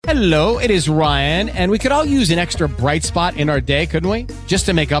Hello, it is Ryan, and we could all use an extra bright spot in our day, couldn't we? Just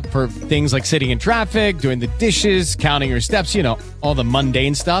to make up for things like sitting in traffic, doing the dishes, counting your steps, all the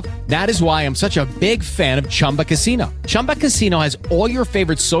mundane stuff. That is why I'm such a big fan of Chumba Casino. Chumba Casino has all your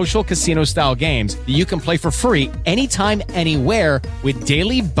favorite social casino-style games that you can play for free anytime, anywhere with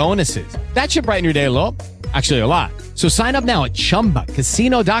daily bonuses. That should brighten your day a little. Actually, a lot. So sign up now at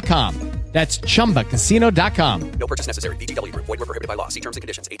ChumbaCasino.com. That's ChumbaCasino.com. No purchase necessary. VGW Group. Void where prohibited by law. See terms and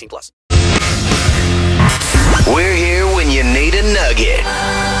conditions. 18+. We're here when you need a nugget.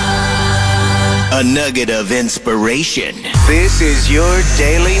 A nugget of inspiration. This is your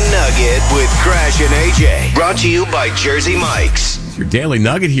Daily Nugget with Crash and AJ. Brought to you by Jersey Mike's. Your Daily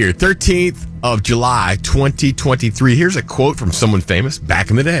Nugget here, 13th of July, 2023. Here's a quote from someone famous back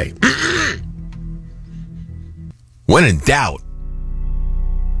in the day. When in doubt,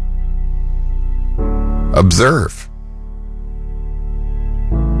 observe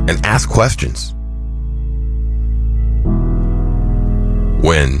and ask questions.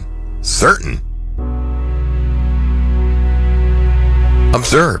 When certain,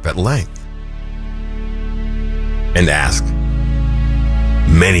 observe at length and ask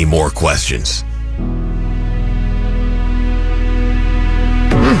many more questions.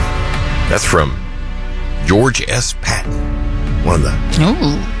 That's from George S. Patton, one of the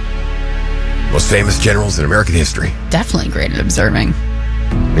most famous generals in American history. Definitely great at observing.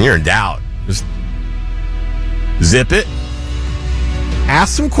 When you're in doubt, just zip it,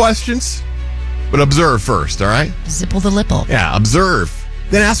 ask some questions, but observe first, all right? Zipple the lipple. Yeah, observe,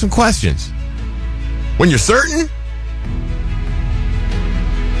 then ask some questions. When you're certain,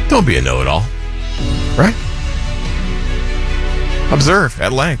 don't be a know-it-all, right? Observe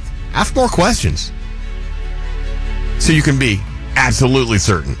at length. Ask more questions so you can be absolutely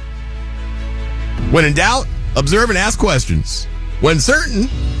certain. When in doubt, observe and ask questions. When certain,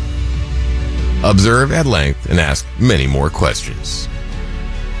 observe at length and ask many more questions.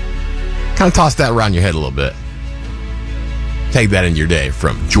 Kind of toss that around your head a little bit. Take that in your day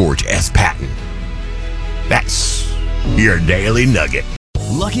from George S. Patton. That's your Daily Nugget.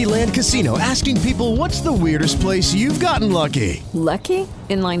 Lucky Land Casino, asking people, what's the weirdest place you've gotten lucky? Lucky?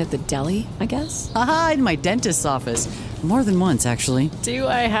 In line at the deli, I guess? Aha, in my dentist's office. More than once, actually. Do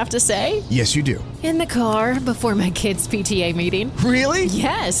I have to say? Yes, you do. In the car before my kids' PTA meeting. Really?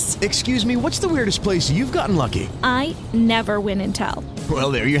 Yes. Excuse me, what's the weirdest place you've gotten lucky? I never win and tell.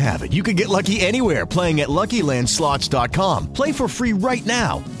 Well, there you have it. You can get lucky anywhere, playing at LuckyLandSlots.com. Play for free right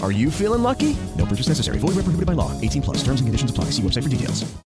now. Are you feeling lucky? No purchase necessary. Void where prohibited by law. 18+. Terms and conditions apply. See website for details.